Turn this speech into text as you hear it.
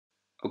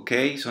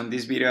Okay, so in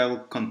this video I'll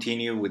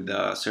continue with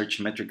the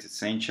Searchmetrics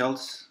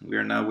Essentials. We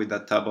are now with the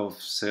tab of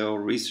SEO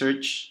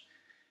Research.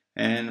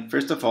 And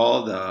first of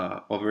all,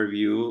 the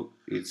overview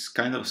is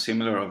kind of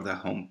similar of the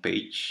home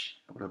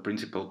page, or the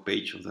principal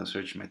page of the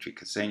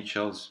Searchmetrics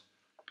Essentials.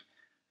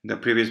 In the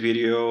previous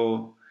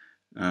video,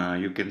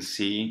 you can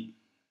see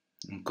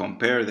and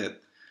compare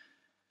that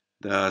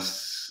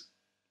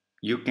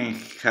you can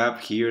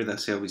have here the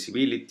SEO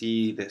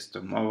visibility,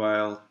 desktop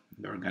mobile,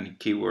 the organic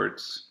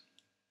keywords.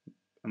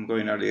 I'm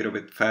going a little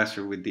bit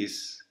faster with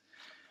this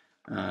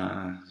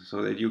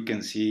so that you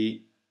can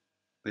see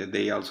that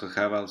they also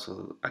have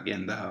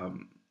again the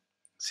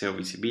SEO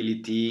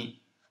visibility,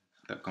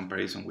 the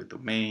comparison with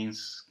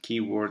domains,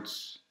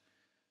 keywords,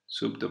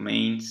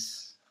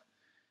 subdomains,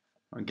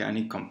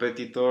 organic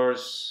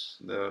competitors,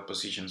 the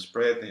position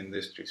spread, and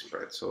industry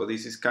spread. So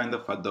this is kind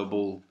of a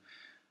double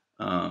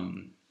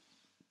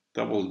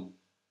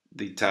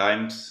the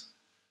times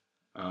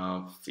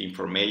of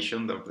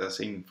information, of the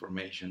same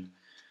information.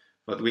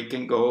 But we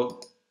can go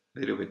a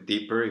little bit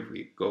deeper if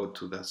we go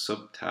to the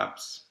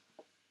sub-tabs.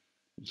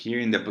 Here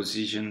in the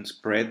position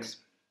spread,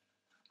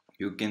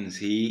 you can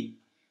see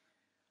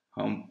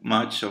how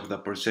much of the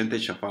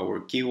percentage of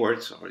our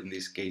keywords, or in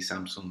this case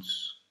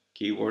Samsung's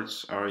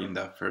keywords, are in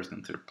the first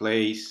and third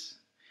place,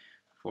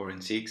 4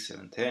 and 6,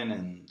 7, 10,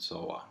 and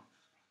so on.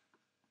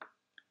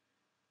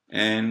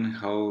 And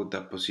how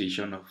the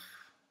position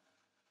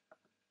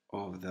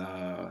of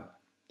the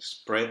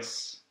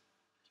spreads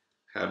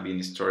have been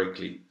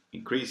historically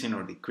increasing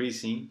or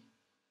decreasing.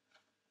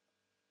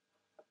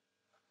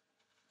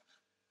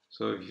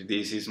 So if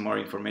this is more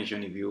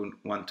information, if you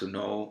want to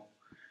know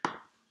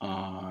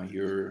how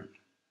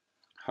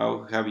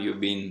have you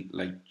been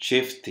like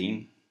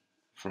shifting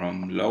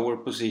from lower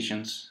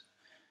positions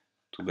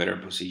to better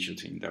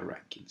positions in the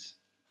rankings.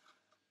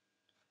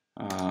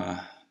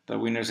 The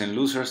winners and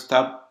losers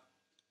tab,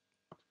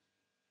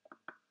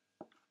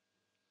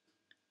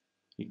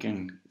 you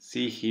can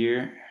see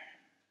here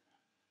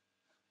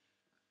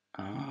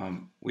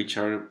which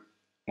are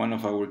one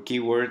of our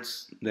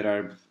keywords that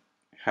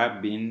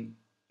have been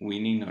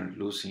winning or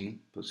losing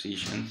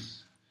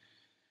positions.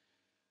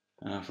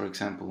 For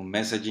example,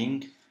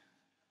 messaging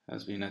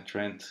has been a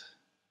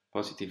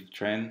positive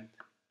trend.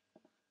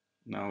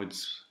 Now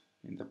it's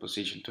in the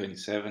position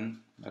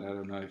 27, but I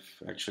don't know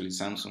if actually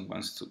Samsung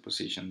wants to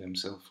position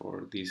themselves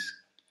for this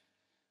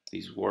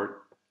word.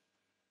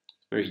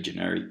 Very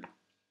generic.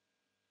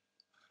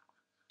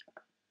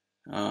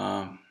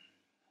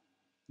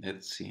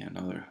 Let's see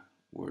another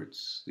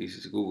words. This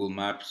is Google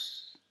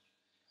Maps,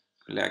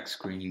 black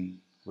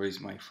screen, where is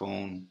my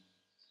phone,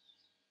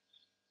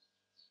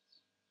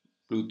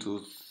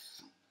 Bluetooth,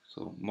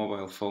 so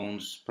mobile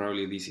phones.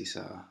 Probably this is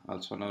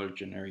also another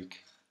generic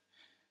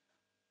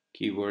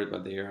keyword,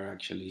 but they are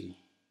actually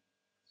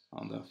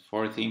on the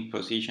 14th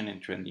position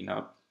and trending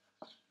up.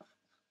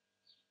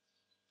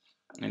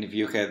 And if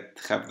you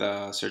have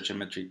the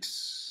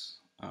Searchmetrics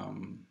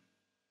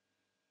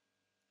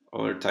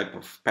other type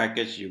of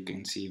package, you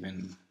can see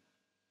even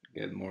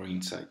get more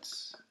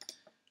insights.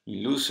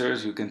 In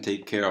losers, you can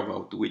take care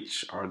about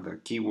which are the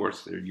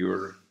keywords that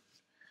you're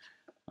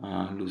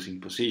losing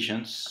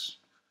positions.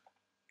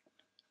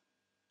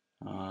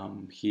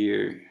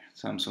 Here,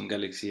 Samsung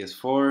Galaxy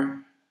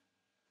S4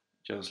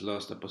 just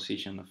lost the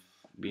position of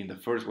being the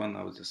first one,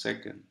 now it's the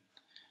second.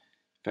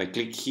 If I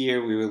click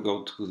here, we will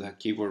go to the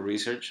keyword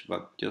research,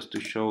 but just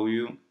to show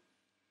you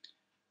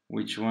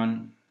which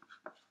one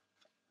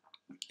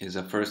is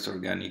the first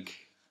organic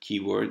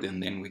keyword,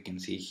 and then we can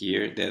see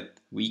here that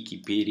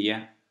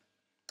Wikipedia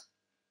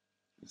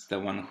is the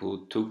one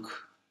who took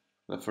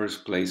the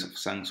first place of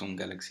Samsung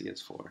Galaxy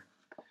S4.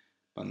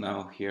 But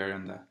now here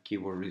on the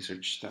keyword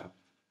research tab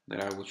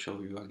that I will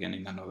show you again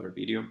in another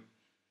video.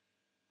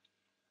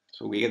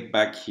 So we get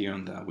back here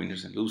on the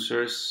winners and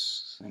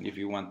losers, and if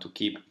you want to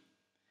keep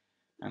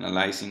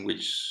analyzing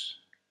which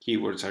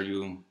keywords are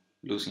you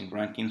losing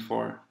rankings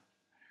for,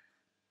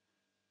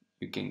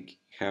 you can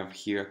have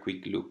here a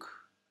quick look.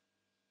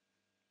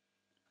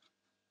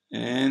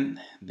 And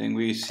then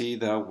we see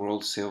the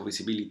world SEO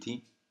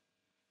visibility.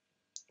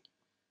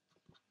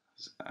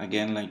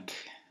 Again, like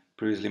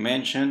previously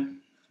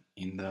mentioned,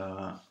 in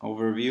the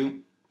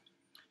overview,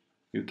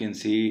 you can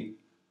see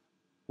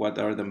what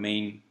are the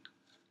main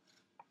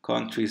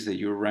countries that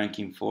you're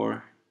ranking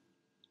for.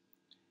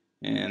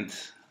 And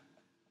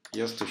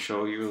just to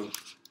show you,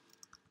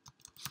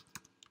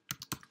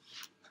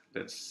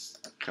 let's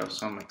have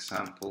some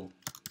example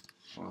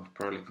of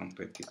probably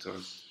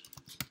competitors.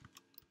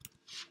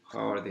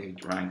 How are they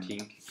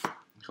ranking?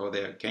 How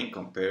they can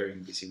compare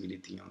in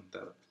visibility on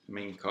the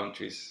main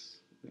countries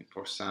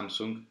for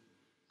Samsung.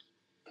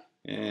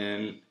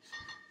 And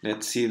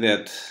let's see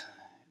that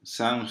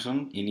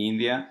Samsung in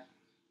India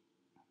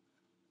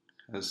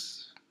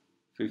has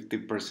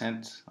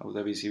 50% of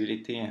the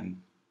visibility,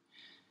 and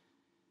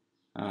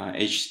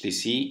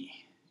HTC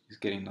is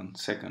getting on the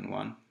second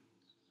one.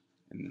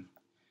 And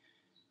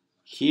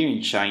here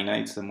in China,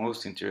 it's the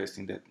most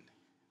interesting that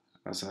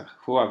as a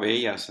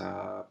Huawei, as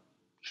a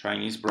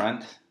Chinese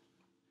brand,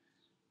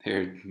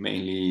 they're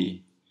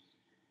mainly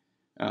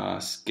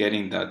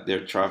getting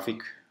their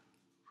traffic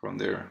from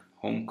their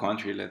home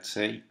country, let's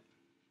say.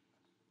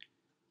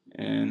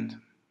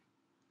 And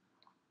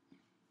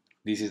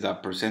this is a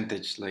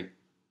percentage, like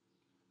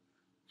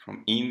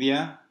from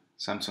India,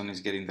 Samsung is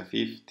getting the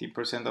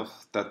 50%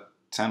 of that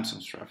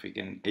Samsung's traffic,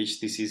 and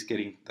HTC is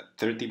getting the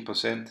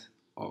 13%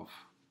 of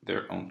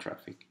their own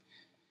traffic.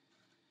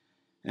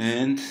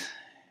 And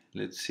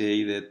let's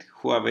say that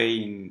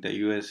Huawei in the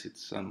US,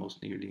 it's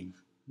almost nearly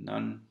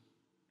none,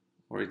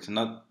 or it's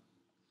not.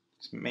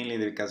 It's mainly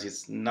because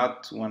it's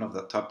not one of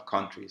the top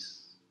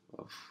countries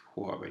of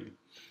Huawei.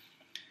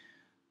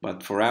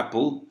 But for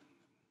Apple,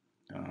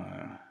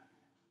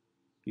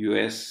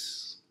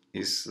 US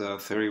is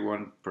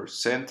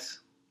 31%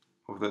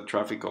 of the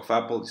traffic of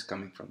Apple is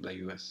coming from the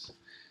US.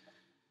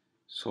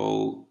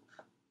 So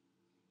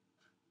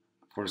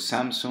for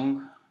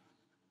Samsung,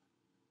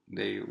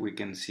 we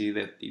can see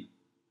that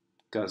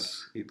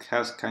because it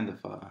has kind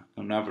of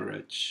an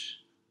average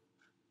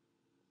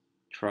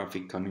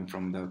traffic coming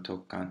from the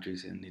top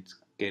countries, and it's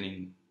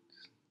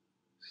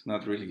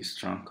not really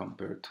strong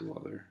compared to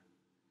other,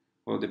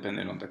 well,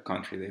 depending on the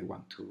country, they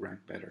want to rank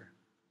better.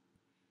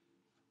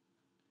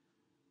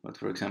 But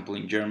for example,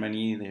 in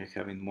Germany, they're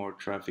having more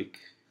traffic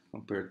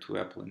compared to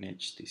Apple and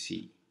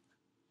HTC.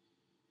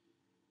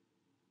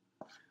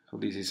 So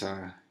this is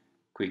a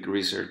quick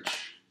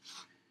research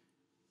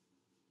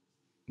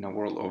in a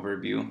world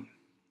overview.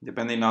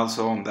 Depending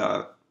also on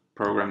the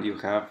program you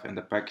have and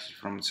the package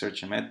from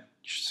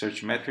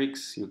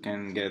Searchmetrics, you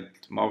can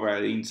get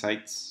mobile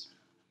insights,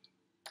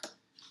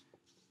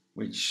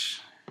 which,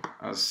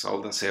 as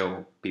all the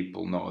SEO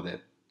people know,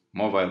 that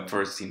mobile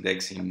first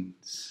indexing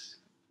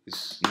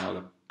is not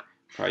a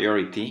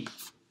priority.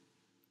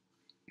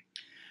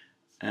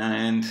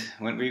 And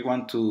when we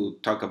want to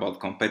talk about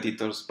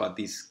competitors, but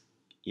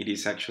it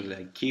is actually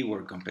a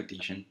keyword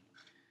competition,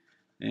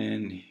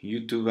 and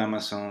YouTube,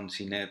 Amazon,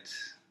 CNET,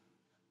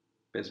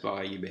 Best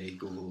Buy, eBay,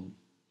 Google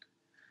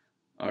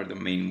are the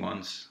main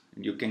ones.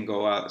 And you can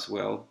go out as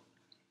well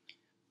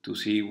to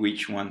see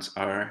which ones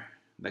are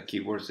the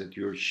keywords that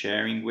you're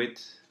sharing with,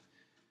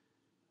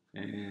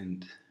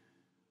 and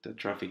the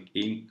traffic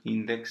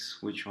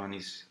index, which one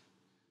is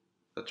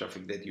the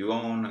traffic that you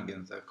own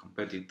against a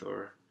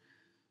competitor.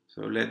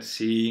 So let's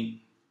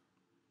see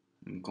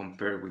and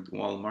compare with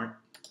Walmart.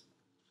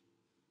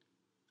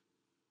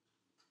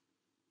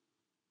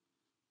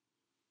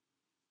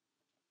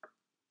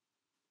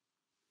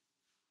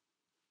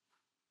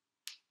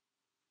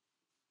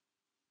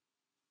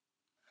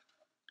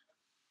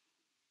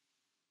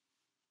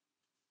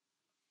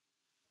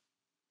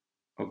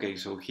 Okay,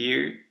 so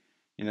here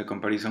in the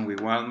comparison with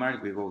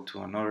Walmart, we go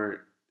to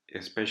another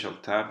special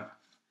tab.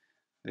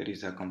 That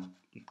is a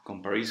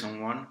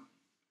comparison one.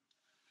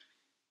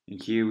 And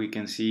here we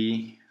can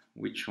see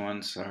which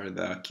ones are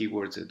the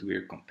keywords that we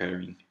are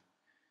comparing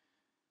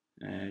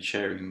and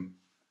sharing.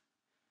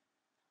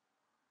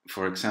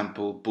 For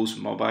example, Boost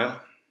Mobile,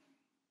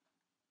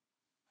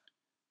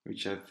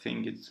 which I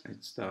think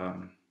it's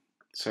the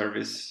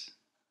service.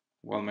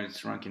 Walmart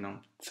is ranking on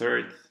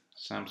third.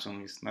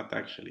 Samsung is not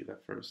actually the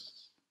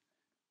first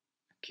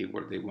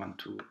keyword they want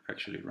to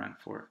actually rank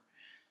for.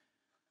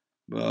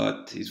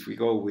 But if we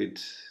go with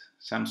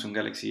Samsung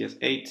Galaxy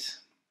S8,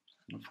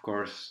 of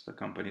course the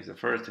company is the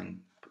first,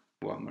 and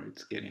Walmart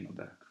is getting on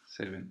the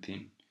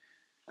 17th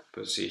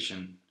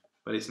position.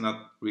 But it's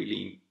not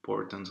really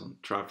important on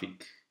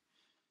traffic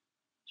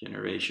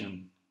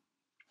generation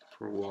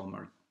for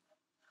Walmart.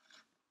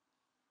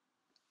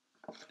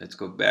 Let's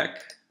go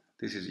back.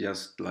 This is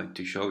just like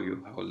to show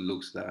you how it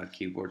looks, the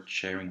keyword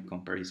sharing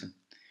comparison.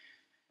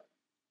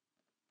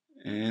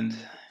 And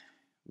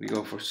we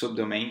go for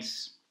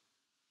subdomains.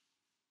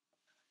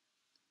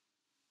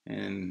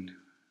 And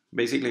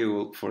basically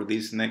for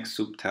these next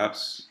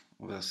sub-tabs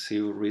of the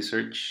SEO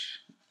Research,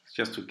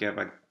 just to give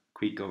a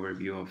quick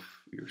overview of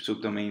your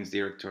subdomains,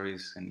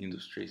 directories, and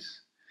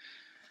industries.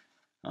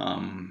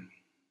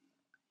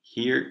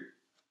 Here,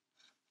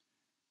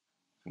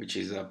 which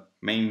is a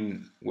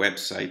main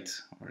website,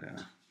 or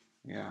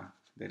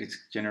that is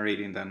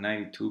generating the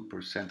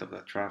 92% of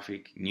the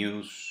traffic.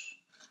 News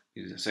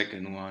is the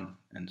second one,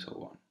 and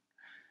so on.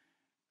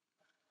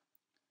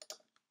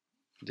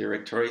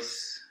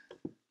 Directories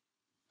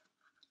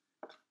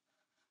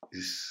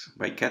is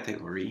by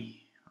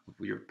category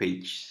of your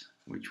page,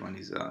 which one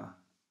is the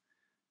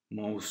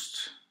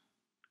most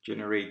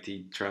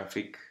generated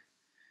traffic.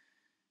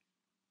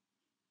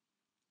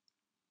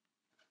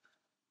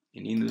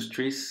 In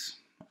industries,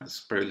 as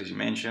previously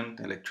mentioned,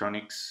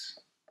 electronics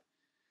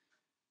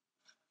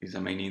is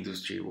the main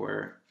industry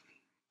where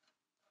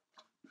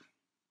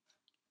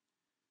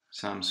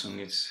Samsung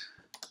is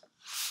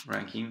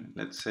ranking.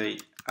 Let's say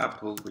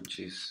Apple, which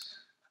is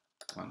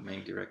one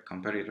main direct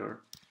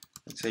competitor.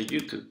 Let's say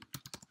YouTube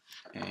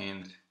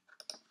and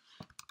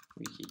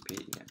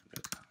Wikipedia.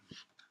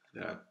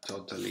 They are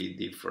totally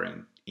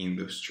different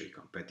industry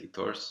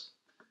competitors.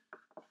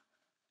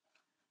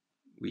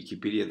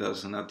 Wikipedia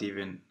does not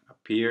even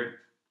appear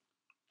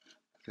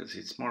because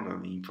it's more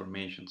than the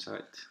information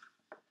site.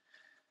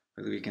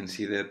 but we can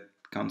see that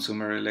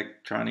consumer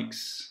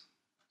electronics,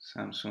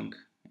 Samsung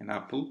and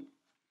Apple.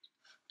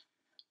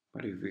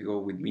 But if we go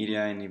with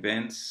media and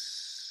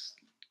events,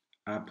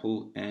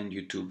 Apple and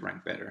YouTube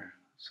rank better,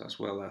 so as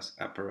well as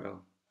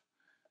apparel.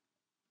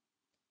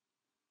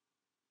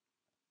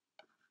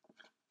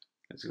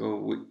 Let's go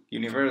with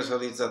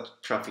universal. It's that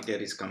traffic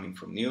that is coming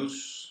from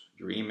news,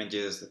 your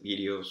images, the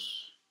videos.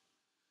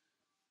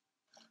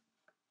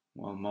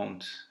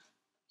 Walmart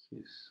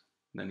is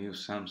the new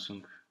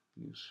Samsung,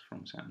 news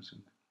from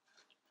Samsung.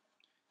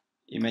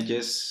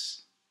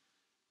 Images,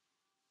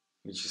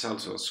 which is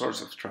also a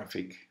source of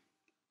traffic.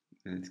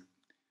 And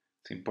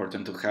it's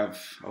important to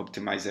have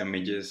optimized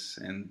images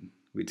and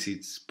with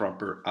its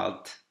proper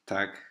alt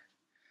tag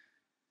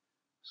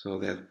so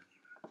that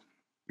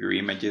your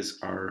images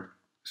are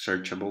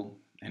searchable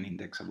and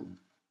indexable.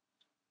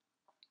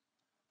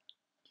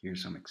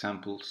 Here's some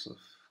examples of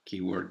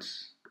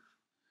keywords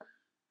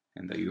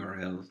and the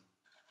URL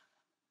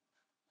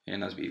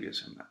and as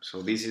videos and maps.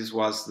 So this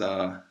was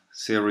the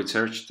SEO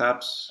Research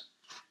tabs.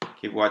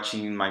 Keep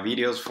watching my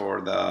videos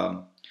for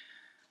the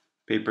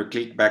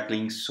pay-per-click,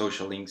 backlinks,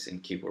 social links,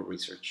 and keyword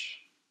research.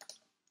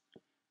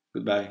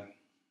 Goodbye.